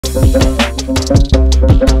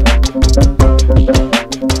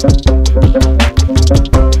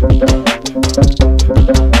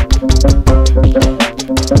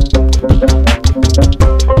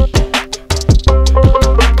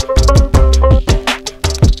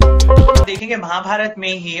देखेंगे महाभारत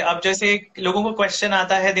में ही, अब जैसे लोगों को क्वेश्चन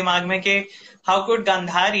आता है दिमाग में कि how could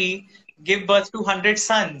Gandhari give birth to 100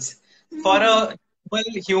 sons for a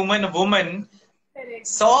human woman.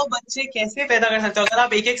 100 बच्चे कैसे पैदा कर सकते हो? अगर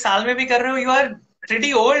आप एक एक साल में भी कर रहे हो, you are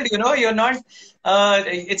pretty old, you know, you are not,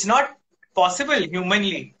 it's not possible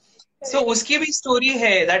humanly. सो उसकी भी स्टोरी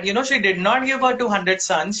है that you know she did not give birth to 100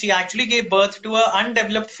 sons, she actually give birth to a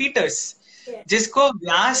undeveloped foetus, जिसको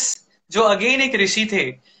व्यास, जो again एक ऋषि थे,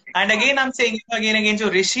 and again I am saying again जो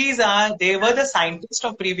rishis are, they were the scientist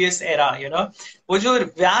of previous era, you know. वो जो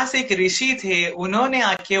व्यास एक ऋषि थे, उन्होंने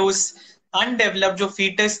आके उस अनडेवलप्ड जो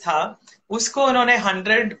फीटस था उसको उन्होंने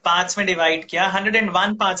 100 पार्ट्स में डिवाइड किया,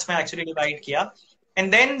 101 पार्ट्स में एक्चुअली डिवाइड किया,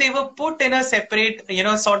 and then they were put in a separate, you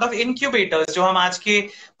know, sort of incubators, जो हम आज के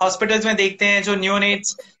हॉस्पिटल्स में देखते हैं, जो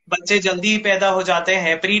न्यूनेट्स बच्चे जल्दी पैदा हो जाते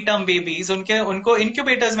हैं, प्री टर्म बेबीज, उनको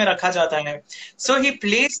इनक्यूबेटर्स में रखा जाता है। सो ही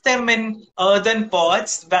placed them in earthen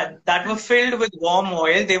pots that were filled with warm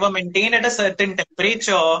oil. They were maintained at a certain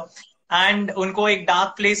temperature, and उनको एक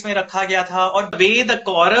डार्क प्लेस में रखा गया था। और the way the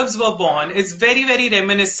Kauravs were born is very very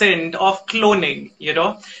reminiscent of cloning, you know,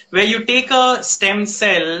 where you take a stem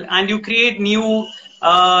cell and you create new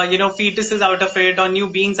you know, fetuses out of it, or new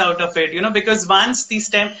beings out of it, you know, because once the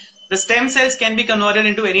stem cells can be converted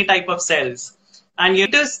into any type of cells, and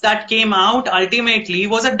fetus that came out ultimately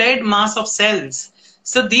was a dead mass of cells.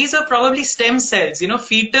 So these are probably stem cells, you know,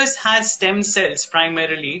 fetus has stem cells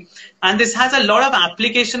primarily, and this has a lot of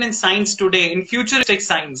application in science today, in futuristic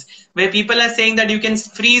science, where people are saying that you can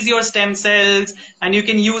freeze your stem cells and you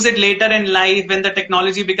can use it later in life when the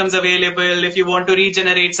technology becomes available, if you want to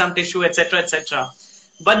regenerate some tissue, etc., etc.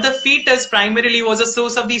 But the fetus primarily was a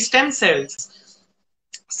source of these stem cells.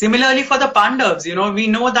 Similarly for the Pandavs, you know, we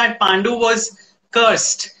know that Pandu was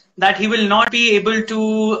cursed, that he will not be able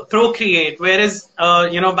to procreate, whereas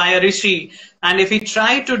you know, by a rishi, and if he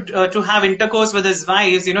tried to have intercourse with his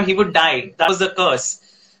wives, you know, he would die. That was the curse.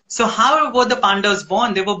 So how were the Pandavas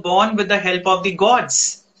born? They were born with the help of the gods,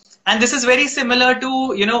 and this is very similar to,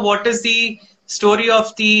 you know, what is the story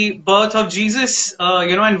of the birth of Jesus,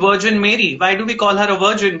 you know, and Virgin Mary. Why do we call her a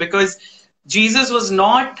virgin? Because Jesus was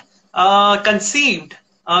not conceived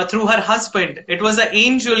through her husband. It was an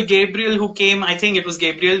angel, Gabriel, who came. I think it was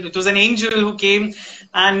Gabriel. It was an angel who came,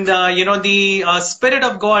 and you know, the Spirit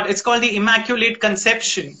of God. It's called the Immaculate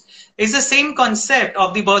Conception. It's the same concept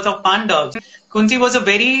of the birth of Pandavas. Kunti was a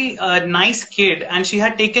very nice kid, and she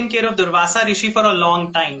had taken care of Durvasa Rishi for a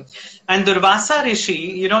long time. And Durvasa Rishi,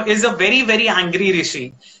 you know, is a very very angry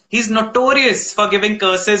Rishi. He's notorious for giving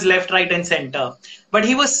curses left, right, and center. But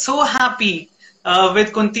he was so happy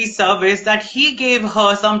with Kunti's service that he gave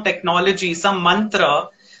her some technology, some mantra,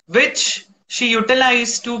 which she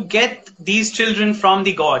utilized to get these children from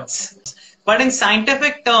the gods. But in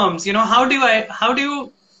scientific terms, you know, how do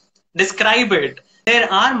you describe it?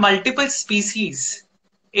 There are multiple species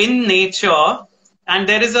in nature, and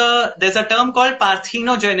there's a term called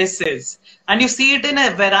parthenogenesis, and you see it in a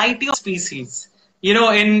variety of species. You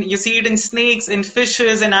know, you see it in snakes, in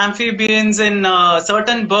fishes, in amphibians, in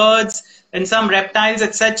certain birds, in some reptiles,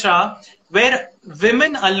 etc., where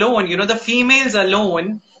women alone, you know, the females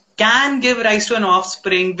alone can give rise to an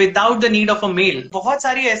offspring without the need of a male. बहुत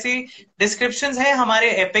सारी ऐसी descriptions हैं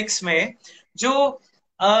हमारे epics में, जो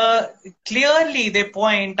clearly they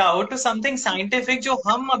point out to something scientific जो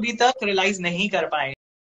हम अभी तक realize नहीं कर पाए।